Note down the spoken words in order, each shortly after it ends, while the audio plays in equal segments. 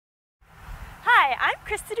Hi, I'm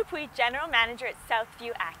Krista Dupuy, General Manager at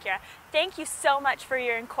Southview Acura. Thank you so much for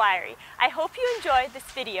your inquiry. I hope you enjoyed this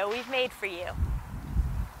video we've made for you.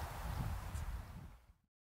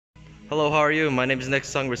 Hello, how are you? My name is Nick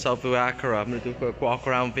Sung with Southview Acura. I'm going to do a quick walk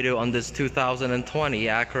around video on this 2020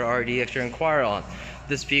 Acura RDX you're inquiring on.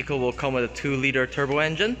 This vehicle will come with a 2-liter turbo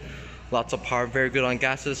engine. Lots of power, very good on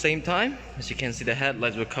gas at the same time. As you can see, the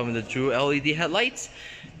headlights will come with the true LED headlights.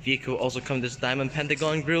 Vehicle will also come with this diamond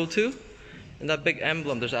pentagon grille too. And that big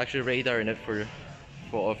emblem, there's actually radar in it for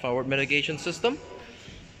a forward mitigation system.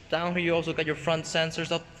 Down here you also got your front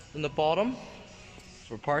sensors up in the bottom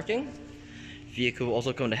for parking. Vehicle will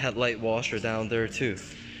also come with a headlight washer down there too.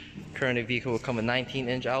 Currently vehicle will come with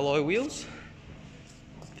 19-inch alloy wheels.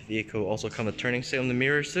 The vehicle will also come with turning signal in the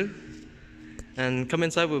mirrors too. And come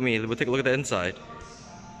inside with me, we'll take a look at the inside.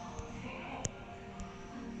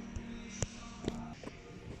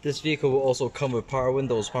 This vehicle will also come with power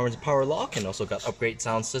windows, power lock, and also got upgrade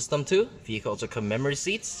sound system too. Vehicle also come memory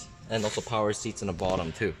seats and also power seats in the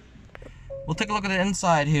bottom too. We'll take a look at the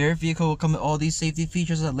inside here. Vehicle will come with all these safety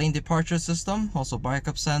features: a lane departure system, also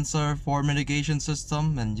backup sensor, forward mitigation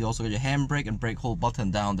system, and you also got your handbrake and brake hold button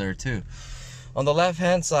down there too. On the left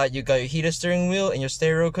hand side you got your heated steering wheel and your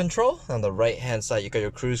stereo control. On the right hand side you got your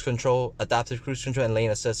cruise control, adaptive cruise control, and lane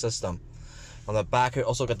assist system. On the back here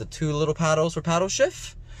also got the 2 little paddles for paddle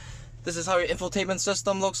shift. This is how your infotainment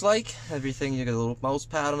system looks like. Everything, you got a little mouse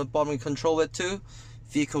pad on the bottom, you control it too.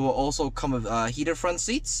 Vehicle will also come with heated front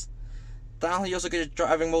seats. Down here you also get your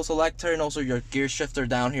driving mode selector and also your gear shifter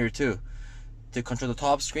down here too. To control the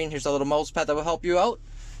top screen, here's a little mouse pad that will help you out.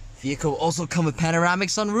 Vehicle will also come with panoramic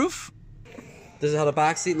sunroof. This is how the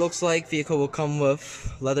back seat looks like. Vehicle will come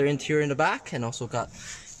with leather interior in the back and also got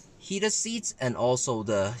heated seats and also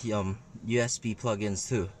the USB plug-ins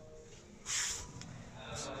too.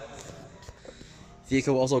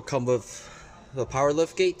 Vehicle will also come with the power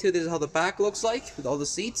lift gate too. This is how the back looks like with all the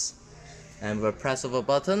seats. And with a press of a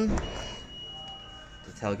button,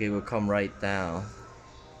 the tailgate will come right down.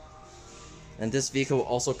 And this vehicle will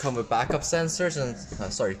also come with backup sensors and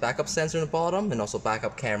backup sensor in the bottom and also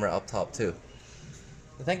backup camera up top too.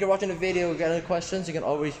 And thank you for watching the video. If you got any questions, you can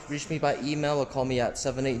always reach me by email or call me at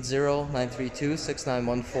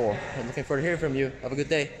 780-932-6914. I'm looking forward to hearing from you. Have a good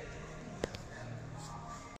day.